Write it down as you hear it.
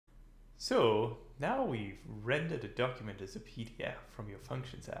So now we've rendered a document as a PDF from your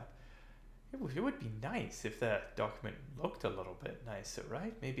Functions app. It would be nice if that document looked a little bit nicer,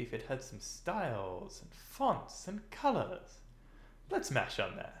 right? Maybe if it had some styles and fonts and colors. Let's mash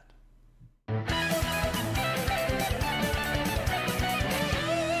on that.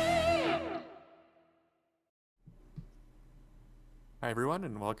 Hi everyone,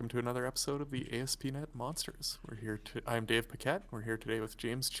 and welcome to another episode of the Asp.Net Monsters. I'm Dave Paquette. We're here today with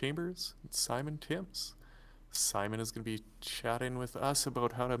James Chambers and Simon Timms. Simon is going to be chatting with us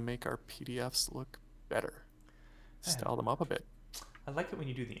about how to make our PDFs look better. Style them up a bit. I like it when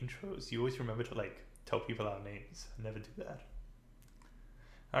you do the intros. You always remember to tell people our names. I never do that.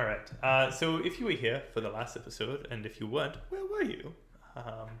 All right. So if you were here for the last episode, and if you weren't, where were you?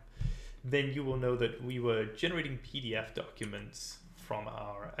 Then you will know that we were generating PDF documents from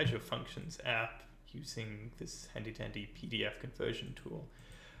our Azure Functions app using this handy-dandy PDF conversion tool.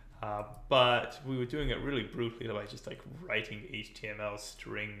 But we were doing it really brutally by just writing HTML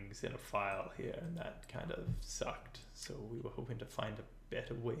strings in a file here, and that kind of sucked. So we were hoping to find a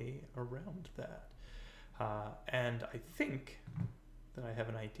better way around that. And I think that I have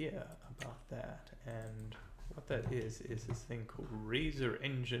an idea about that. And what that is this thing called Razor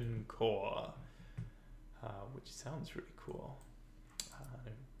Engine Core, which sounds really cool.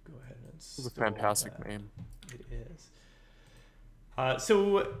 Go ahead and install It's a fantastic that. name. It is.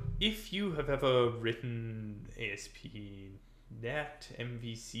 So if you have ever written Asp.Net,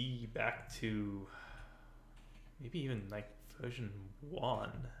 MVC back to maybe even version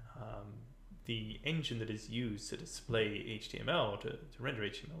 1, the engine that is used to display HTML, to render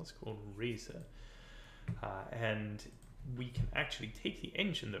HTML, is called Razor. And we can actually take the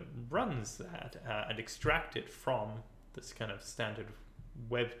engine that runs that and extract it from this kind of standard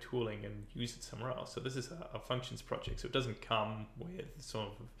web tooling and use it somewhere else. So this is a functions project, so it doesn't come with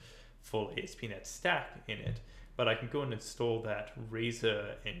sort of full ASP.NET stack in it, but I can go and install that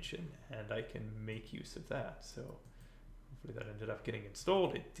Razor engine and I can make use of that. So hopefully that ended up getting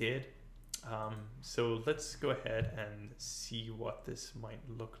installed. It did. So let's go ahead and see what this might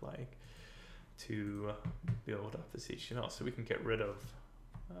look like to build up this HTML. So we can get rid of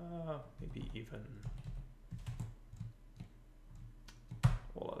maybe even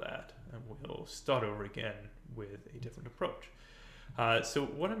all of that, and we'll start over again with a different approach. So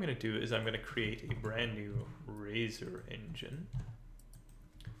what I'm going to do is I'm going to create a brand new Razor engine.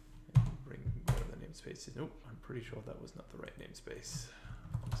 Bring whatever the namespace is. Nope, I'm pretty sure that was not the right namespace.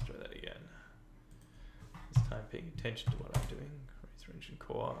 Let's try that again. This time paying attention to what I'm doing. Razor Engine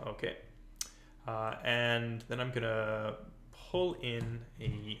Core. Okay. And then I'm going to pull in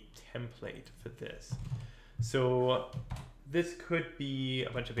a template for this. So this could be a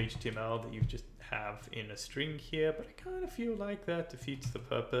bunch of HTML that you just have in a string here, but I kind of feel like that defeats the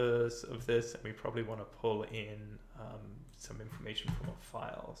purpose of this, and we probably want to pull in some information from a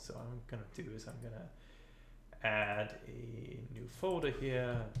file. So what I'm going to do is I'm going to add a new folder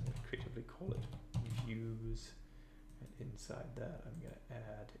here, and creatively call it views, and inside that I'm going to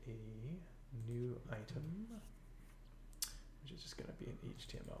add a new item, which is just going to be an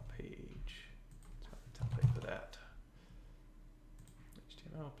HTML page. So a template for that.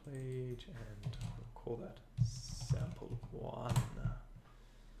 HTML page, and we'll call that sample1.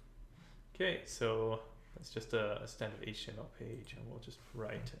 Okay, so that's just a standard HTML page, and we'll just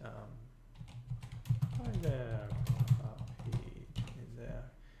write hi there, page in there.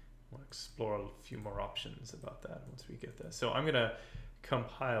 We'll explore a few more options about that once we get there. So I'm going to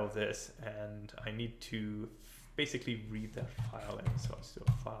compile this, and I need to basically read that file in. So let's do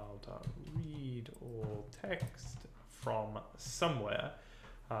a file.read all text from somewhere.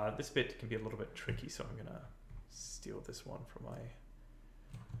 This bit can be a little bit tricky, so I'm going to steal this one from my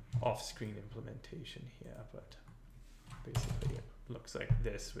off-screen implementation here, but basically it looks like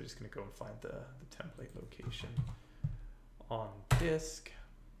this. We're just going to go and find the template location on disk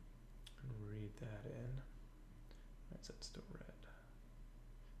and read that in. Why is that still red?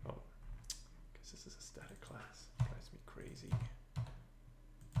 Oh, because this is a static class. It drives me crazy.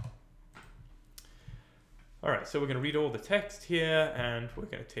 All right, so we're going to read all the text here, and we're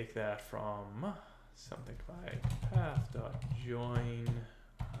going to take that from something like path.join,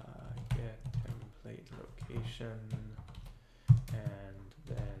 get template location, and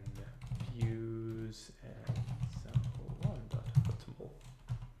then views and sample1.putable.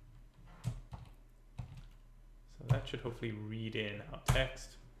 So that should hopefully read in our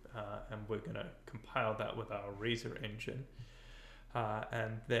text, and we're going to compile that with our Razor engine.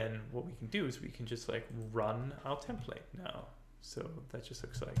 And then what we can do is we can just run our template now. So that just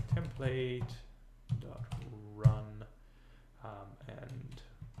looks like template.run, and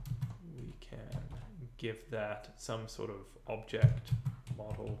give that some sort of object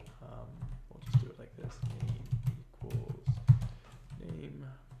model. We'll just do it like this: name equals name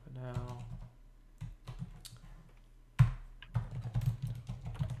for now.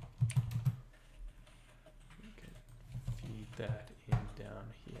 We can feed that in down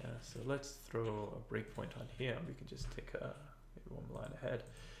here. So let's throw a breakpoint on here. We can just take maybe one line ahead.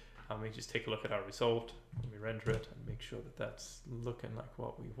 We just take a look at our result when we render it and make sure that that's looking like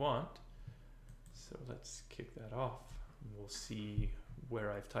what we want. So let's kick that off. And we'll see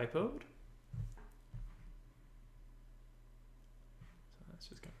where I've typoed. So that's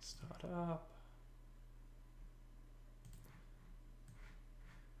just going to start up.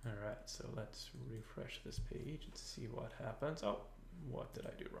 All right, so let's refresh this page and see what happens. Oh, what did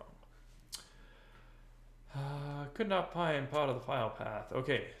I do wrong? Could not find part of the file path.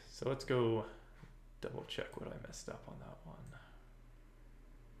 Okay, so let's go double check what I messed up on that one.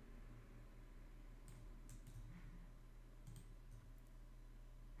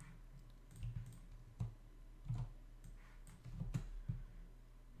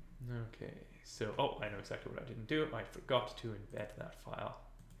 Okay, so, oh, I know exactly what I didn't do. I forgot to embed that file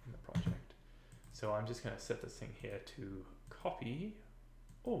in the project. So I'm just going to set this thing here to copy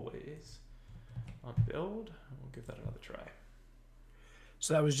always on build, and we'll give that another try.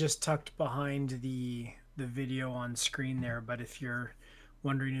 So that was just tucked behind the video on screen there, but if you're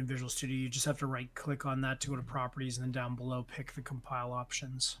wondering in Visual Studio, you just have to right click on that to go to properties, and then down below pick the compile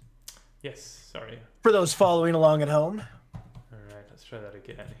options. Yes, sorry. For those following along at home. All right, let's try that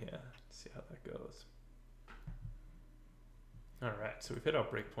again here. See how that goes. All right, so we've hit our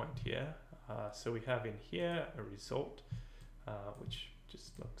breakpoint here. So we have in here a result, which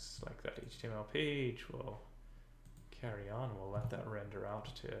just looks like that HTML page. We'll carry on. We'll let that render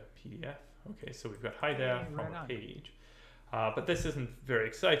out to PDF. Okay, so we've got hi there from a page. But this isn't very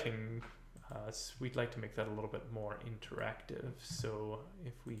exciting. So we'd like to make that a little bit more interactive. So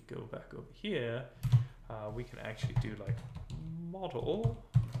if we go back over here, we can actually do like model.name.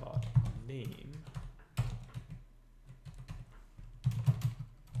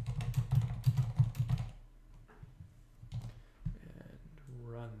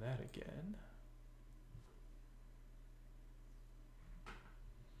 Run that again.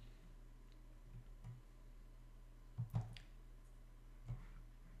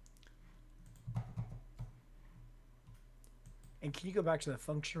 And can you go back to the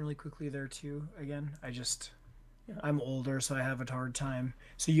function really quickly there too again? I'm older, so I have a hard time.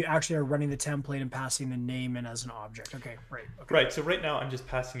 So you actually are running the template and passing the name in as an object. Okay, right. Okay. Right, so right now I'm just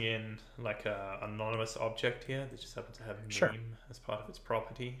passing in like a anonymous object here that just happens to have a name as part of its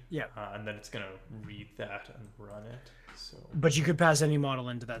property. Yeah. And then it's going to read that and run it. So. But you could pass any model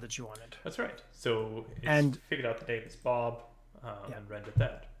into that you wanted. That's right. So it's figured out the name is Bob and rendered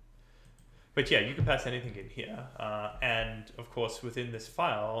that. But yeah, you can pass anything in here. And of course, within this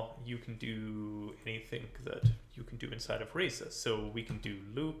file, you can do anything that you can do inside of Razor. So we can do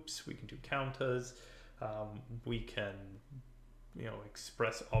loops, we can do counters, we can,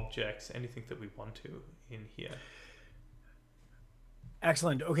 express objects, anything that we want to in here.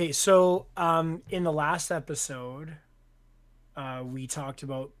 Excellent. Okay, so in the last episode, we talked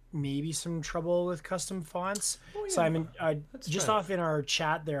about maybe some trouble with custom fonts. Oh, yeah. Simon, just off in our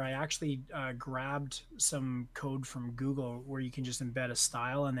chat there, I actually grabbed some code from Google where you can just embed a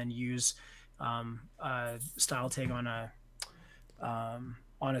style and then use a style tag on a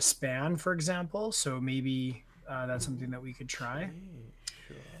span, for example. So maybe that's something that we could try.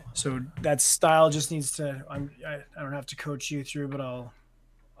 Sure. So that style just needs to, I don't have to coach you through, but I'll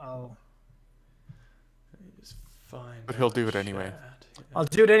just find. But he'll do it anyway. I'll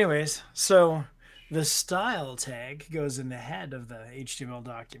do it anyways. So the style tag goes in the head of the HTML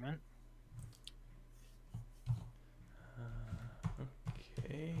document.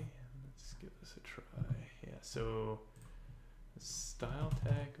 Okay, let's give this a try. Yeah, so the style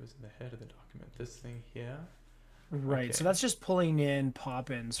tag goes in the head of the document. This thing here. Right, okay. So that's just pulling in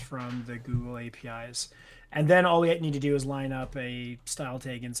pop-ins from the Google APIs. And then all we need to do is line up a style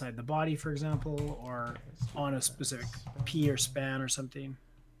tag inside the body, for example, or on a specific P or span or something.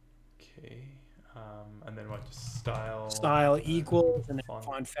 Okay, and then what, just style? Style equals, and then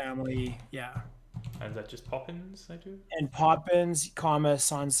font family, yeah. And is that just pop-ins I do? And pop-ins, comma,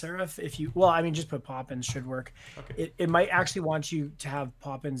 sans serif. If you, well, I mean, just put pop-ins should work. Okay. It might actually want you to have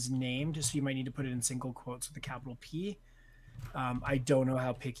pop-ins named, so you might need to put it in single quotes with a capital P. I don't know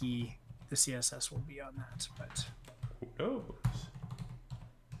how picky the CSS will be on that, but who knows?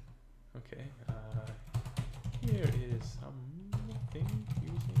 Okay, here is something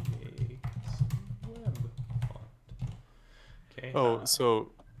using a web font. Okay. Oh,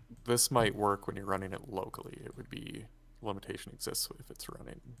 so this might work when you're running it locally. It would be limitation exists if it's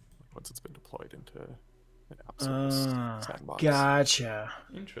running once it's been deployed into an app service sandbox. Gotcha.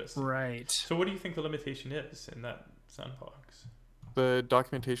 Interesting. Right. So what do you think the limitation is in that sandbox? The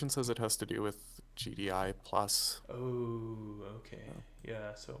documentation says it has to do with GDI plus. Oh, okay.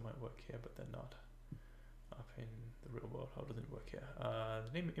 Yeah, so it might work here, but then not up in the real world. How does it work here?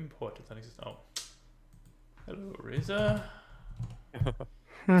 The name import does not exist. Oh. Hello, Razor.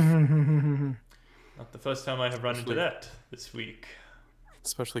 Not the first time I have run into that this week.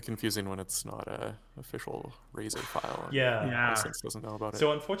 Especially confusing when it's not a official Razor file. And Yeah. license doesn't know about it.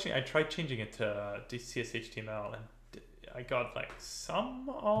 So unfortunately, I tried changing it to CSHTML, and I got like some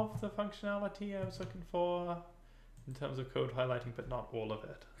of the functionality I was looking for in terms of code highlighting, but not all of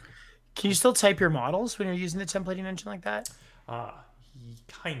it. Can you still type your models when you're using the templating engine like that?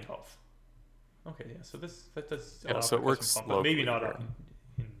 Kind of. Okay, yeah. So that does. Yeah, so it works prompt, but maybe not locally,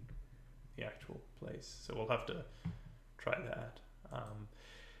 up in the actual place. So we'll have to try that.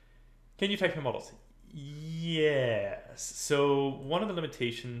 Can you type your models? Yes. So one of the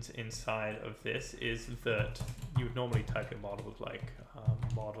limitations inside of this is that you would normally type your model with like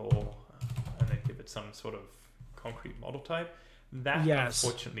model and then give it some sort of concrete model type. That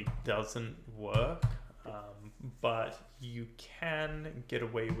unfortunately doesn't work, but you can get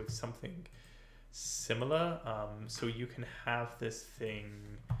away with something similar. So you can have this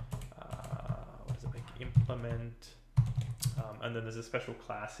thing, what is it, like implement, and then there's a special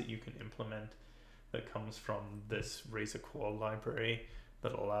class that you can implement that comes from this Razor core library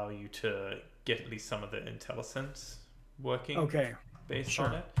that allow you to get at least some of the IntelliSense working based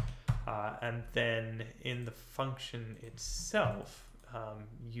on it. And then in the function itself,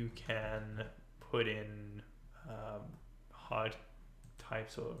 you can put in hard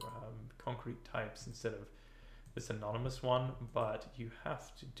types or concrete types instead of this anonymous one, but you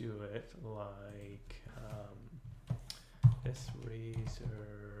have to do it like this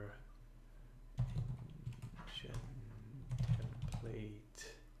Razor engine template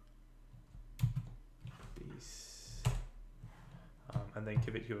base, and then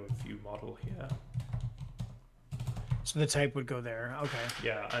give it your view model here. So the type would go there. Okay.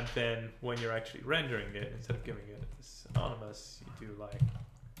 Yeah, and then when you're actually rendering it, instead of giving it this anonymous, you do like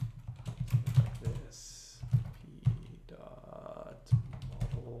this p dot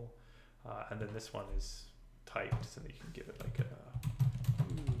model, and then this one is typed so that you can give it like a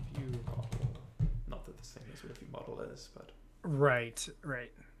view model. Not that the same as what a view model is, but right.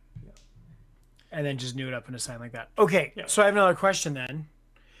 Yeah. And then just new it up and assign like that. Okay. Yeah. So I have another question then.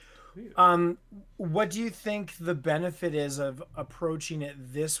 What do you think the benefit is of approaching it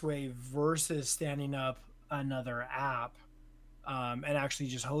this way versus standing up another app and actually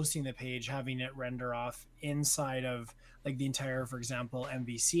just hosting the page, having it render off inside of like the entire, for example,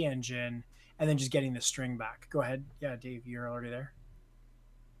 MVC engine, and then just getting the string back? Go ahead. Yeah, Dave, you're already there.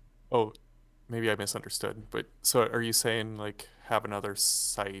 Oh, maybe I misunderstood. But so are you saying like have another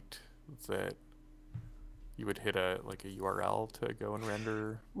site that you would hit a URL to go and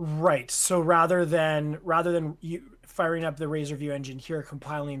render? Right. So rather than you firing up the Razor View engine here,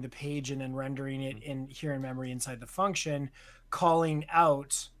 compiling the page and then rendering it in here in memory inside the function, calling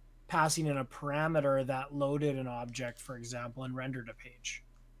out, passing in a parameter that loaded an object, for example, and rendered a page,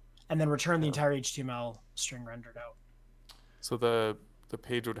 and then return the entire HTML string rendered out. So the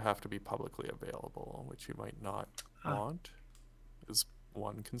page would have to be publicly available, which you might not want, is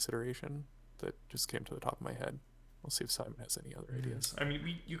one consideration that just came to the top of my head. We'll see if Simon has any other ideas. I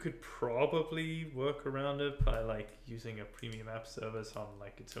mean, you could probably work around it by like using a premium app service on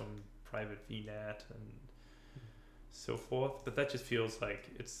like its own private VNet and so forth, but that just feels like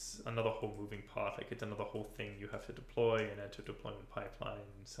it's another whole moving part. Like it's another whole thing you have to deploy and enter deployment pipeline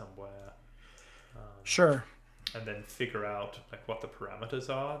somewhere. Sure. And then figure out like what the parameters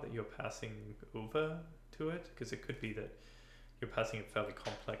are that you're passing over to it, because it could be that you're passing a fairly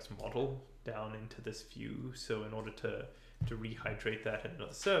complex model down into this view. So in order to rehydrate that in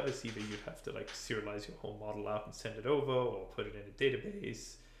another service, either you'd have to like serialize your whole model out and send it over, or put it in a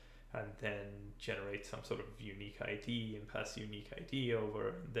database and then generate some sort of unique ID and pass the unique ID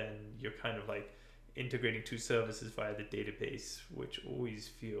over. Then you're kind of like integrating two services via the database, which always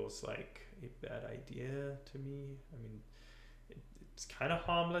feels like a bad idea to me. I mean, it's kind of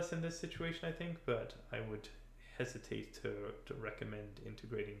harmless in this situation, I think, but I would hesitate to recommend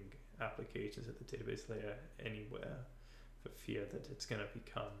integrating applications at the database layer anywhere for fear that it's going to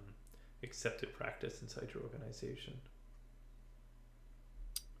become accepted practice inside your organization.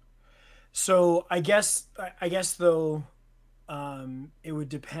 So I guess though, it would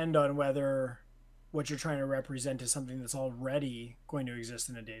depend on whether what you're trying to represent is something that's already going to exist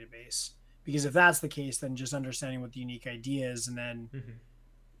in a database. Because if that's the case, then just understanding what the unique ID is and then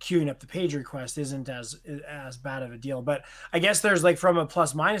queuing up the page request isn't as bad of a deal. But I guess there's like, from a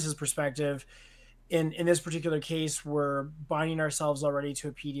plus minuses perspective, in this particular case, we're binding ourselves already to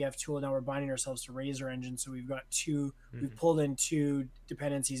a PDF tool. Now we're binding ourselves to Razor Engine. So we've got we've pulled in two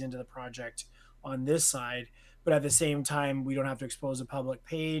dependencies into the project on this side. But at the same time, we don't have to expose a public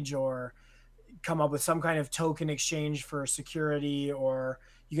page or come up with some kind of token exchange for security, or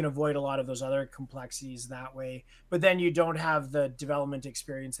you can avoid a lot of those other complexities that way. But then you don't have the development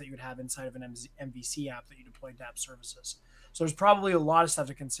experience that you would have inside of an MVC app that you deploy to app services. So there's probably a lot of stuff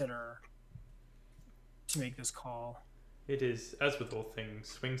to consider to make this call. It is, as with all things,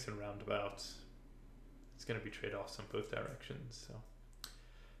 swings and roundabouts. It's going to be trade-offs on both directions. So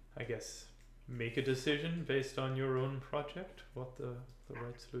I guess make a decision based on your own project, what the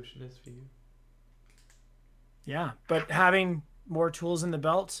right solution is for you. Yeah, but having more tools in the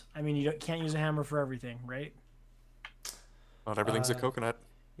belt, I mean, you can't use a hammer for everything, right? Not everything's a coconut.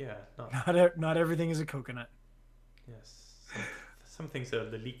 Yeah, not everything is a coconut. Yes, some things are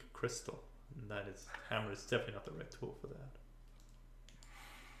the leak crystal, and that is, hammer is definitely not the right tool for that.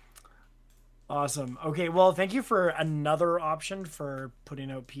 Awesome. Okay, well, thank you for another option for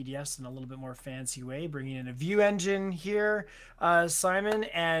putting out PDFs in a little bit more fancy way, bringing in a view engine here, Simon,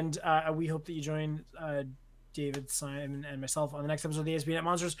 and we hope that you join David, Simon, and myself on the next episode of the Asp.Net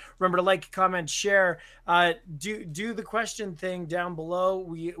Monsters. Remember to like, comment, share. Do the question thing down below.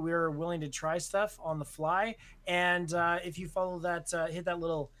 We're willing to try stuff on the fly, and if you follow that, hit that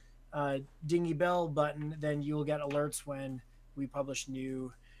little dingy bell button, then you will get alerts when we publish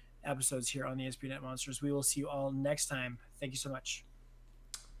new episodes here on the Asp.Net Monsters. We will see you all next time. Thank you so much.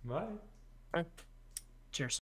 Bye. Bye. Cheers.